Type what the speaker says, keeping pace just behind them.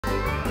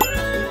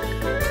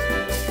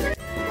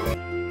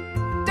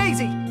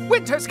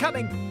Winter's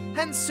coming,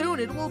 and soon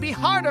it will be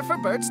harder for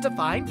birds to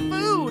find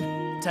food.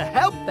 To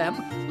help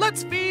them,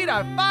 let's feed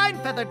our fine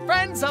feathered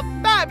friends a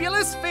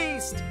fabulous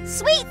feast.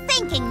 Sweet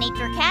thinking,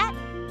 Nature Cat.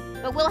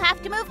 But we'll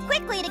have to move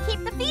quickly to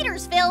keep the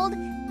feeders filled.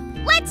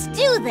 Let's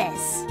do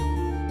this.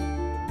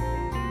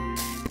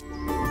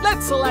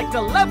 Let's select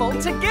a level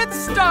to get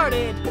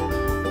started.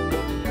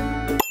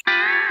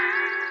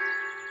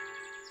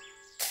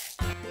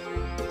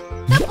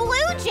 The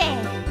blue jay.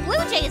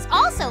 Blue jays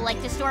also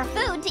like to store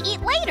food to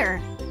eat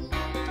later.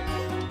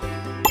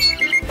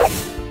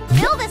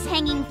 Fill this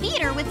hanging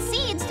feeder with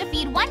seeds to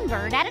feed one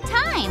bird at a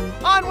time.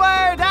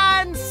 Onward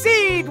and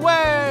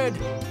seedward!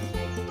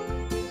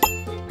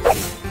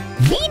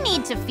 We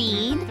need to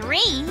feed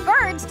 3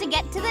 birds to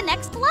get to the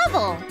next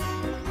level.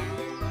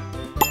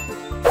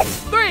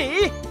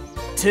 3,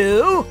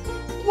 2,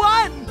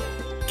 1,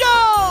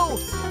 go!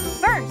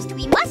 First,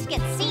 we must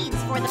get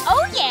seeds for the...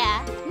 Oh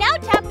yeah! Now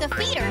tap the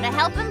feeder to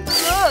help him...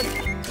 Look,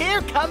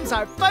 here comes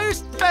our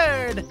first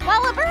bird.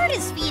 While a bird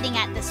is feeding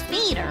at this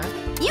feeder,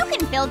 you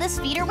can fill this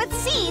feeder with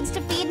seeds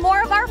to feed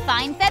more of our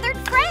fine feathered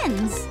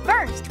friends.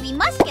 First, we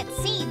must get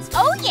seeds.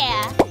 Oh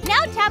yeah!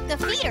 Now tap the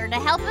feeder to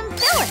help him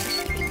fill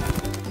it.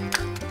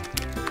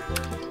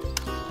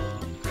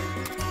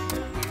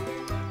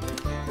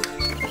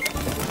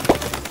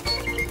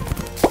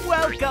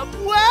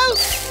 Welcome,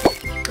 welcome!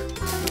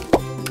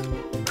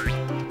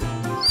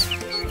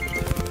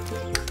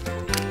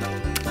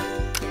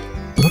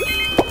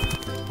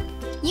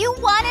 You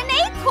won an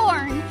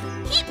acorn!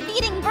 Keep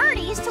feeding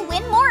birdies to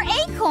win more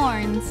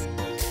acorns.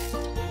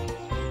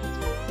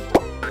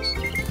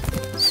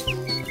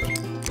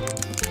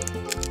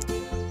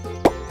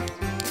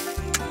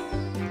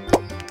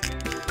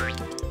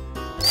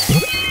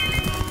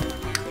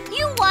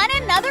 You won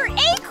another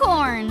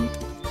acorn!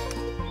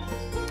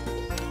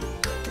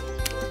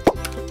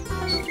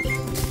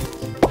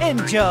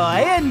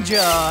 Enjoy,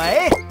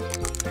 enjoy!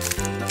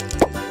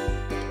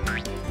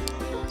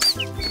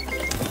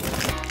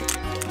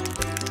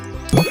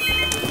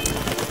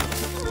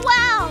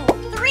 Wow!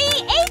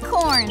 3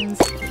 acorns!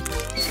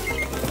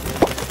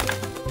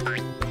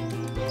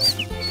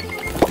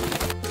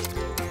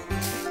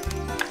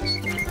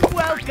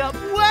 Welcome,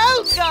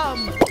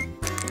 welcome!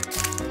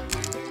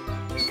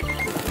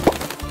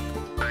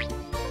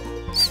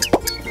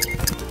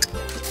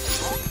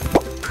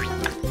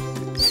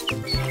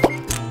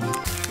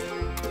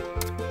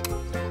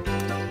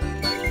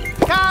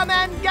 Come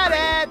and get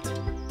it!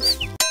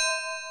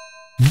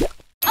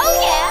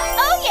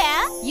 Oh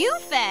yeah! You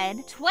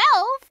fed 12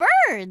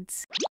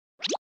 birds!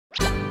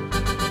 But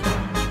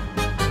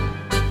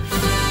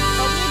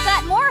we've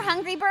got more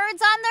hungry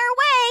birds on their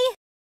way!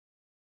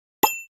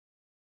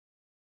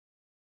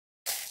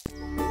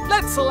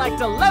 Let's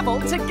select a level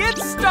to get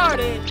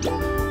started.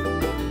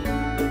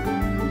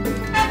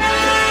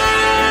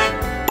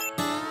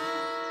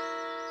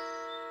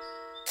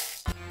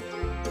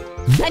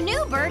 A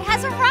new bird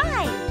has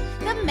arrived!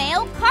 The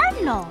male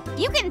cardinal!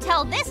 You can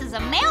tell this is a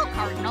male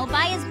cardinal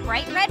by his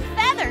bright red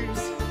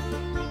feathers.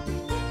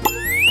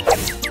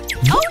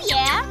 Oh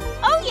yeah!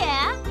 Oh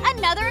yeah!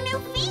 Another new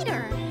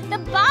feeder! The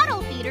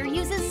bottle feeder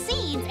uses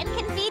seeds and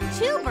can feed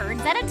 2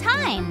 birds at a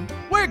time.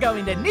 We're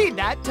going to need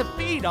that to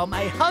feed all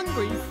my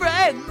hungry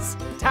friends.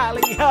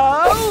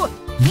 Tally-ho!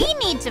 We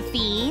need to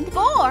feed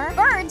 4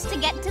 birds to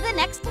get to the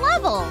next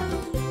level.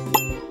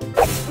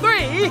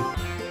 3,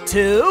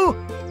 2,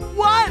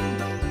 1,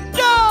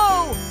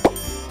 go!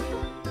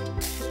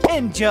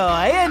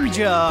 Enjoy,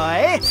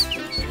 enjoy!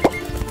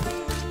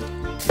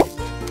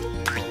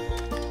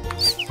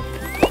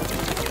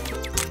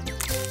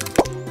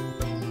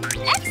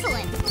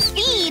 Excellent!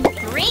 Feed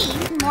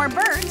 3 more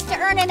birds to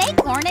earn an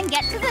acorn and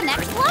get to the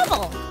next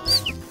level.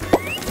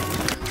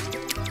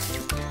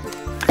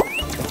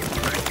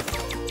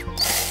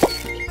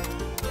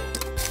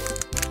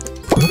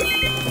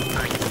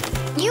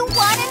 You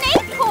won an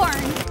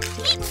acorn!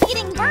 Keep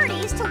feeding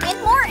birdies to win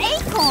more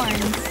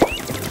acorns.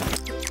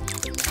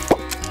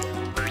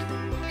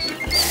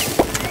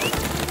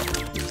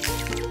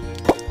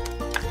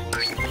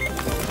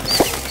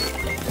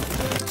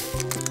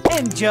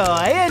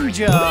 Enjoy,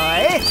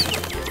 enjoy!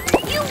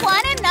 You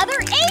won another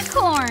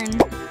acorn!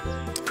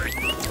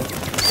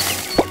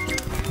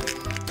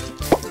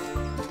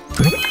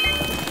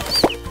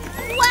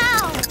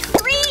 Wow!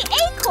 3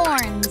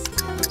 acorns!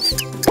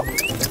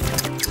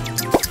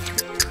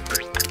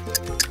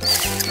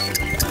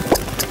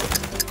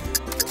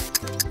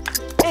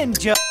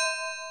 Enjoy!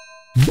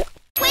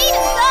 Way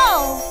to go!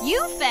 You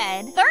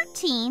fed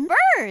 13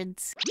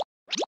 birds!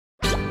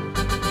 But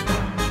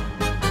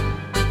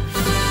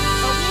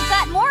we've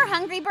got more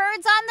hungry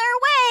birds on their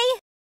way!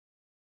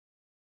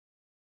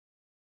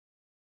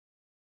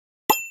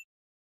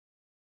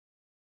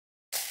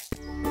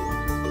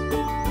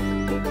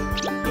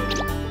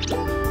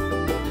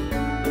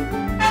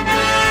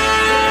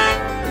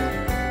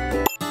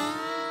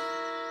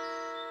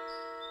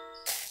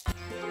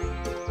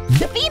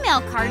 The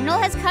female cardinal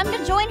has come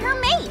to join her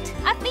mate.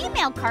 A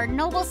female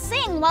cardinal will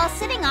sing while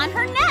sitting on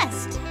her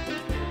nest.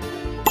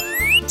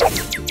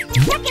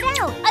 Check it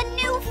out! A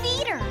new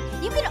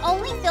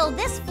only fill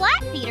this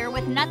flat feeder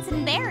with nuts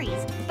and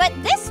berries, but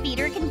this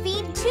feeder can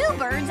feed 2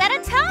 birds at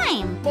a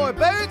time. More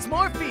birds,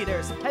 more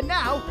feeders, and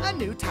now a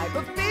new type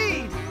of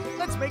feed.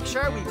 Let's make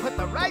sure we put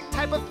the right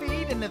type of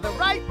feed into the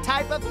right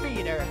type of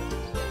feeder.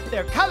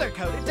 They're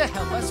color-coded to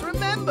help us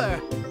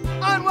remember.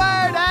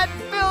 Onward and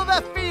fill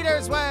the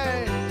feeders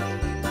word!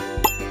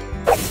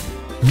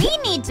 We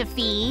need to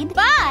feed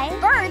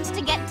 5 birds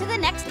to get to the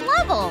next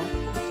level.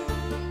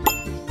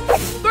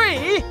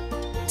 3,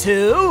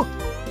 2,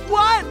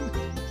 1,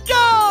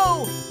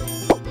 go!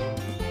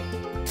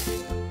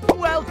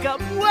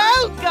 Welcome,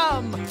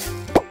 welcome!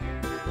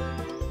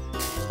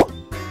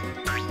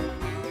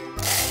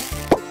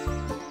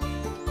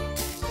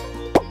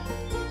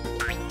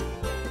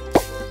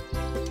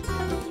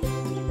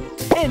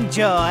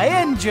 Enjoy,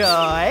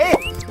 enjoy!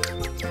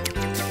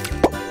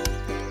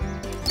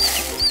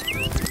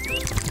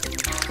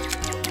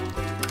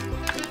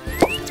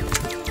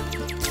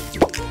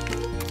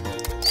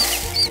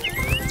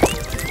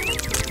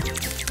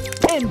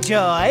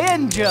 Enjoy,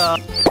 enjoy!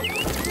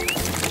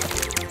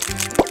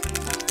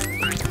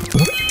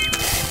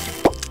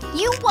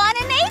 You won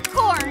an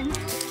acorn!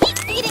 Keep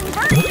feeding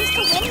birds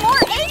to win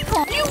more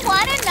acorns! You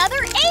won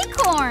another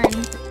acorn!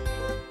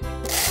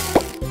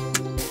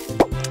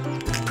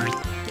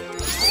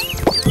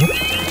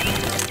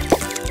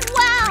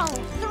 Wow!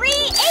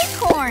 3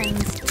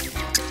 acorns!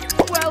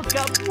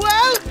 Welcome,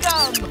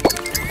 welcome!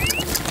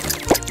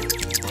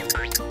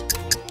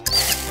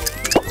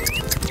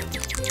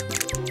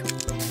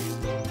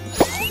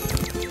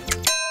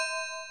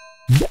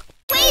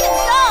 Way to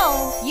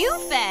go! You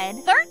fed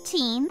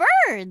 13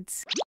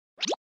 birds!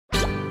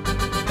 But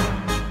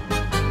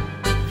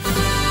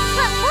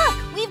look,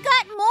 we've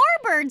got more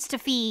birds to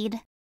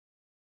feed.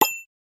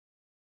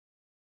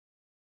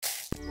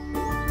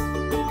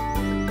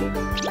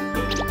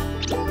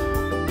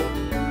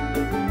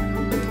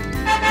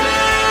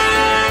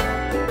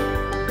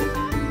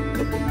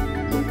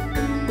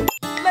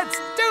 Let's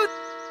do...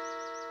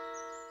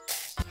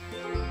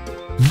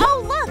 Oh,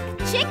 look,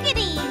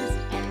 chickadees!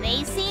 And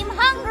they seem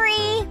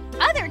hungry.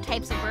 Other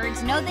types of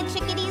birds know the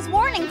chickadee's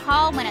warning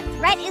call when a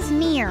threat is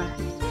near.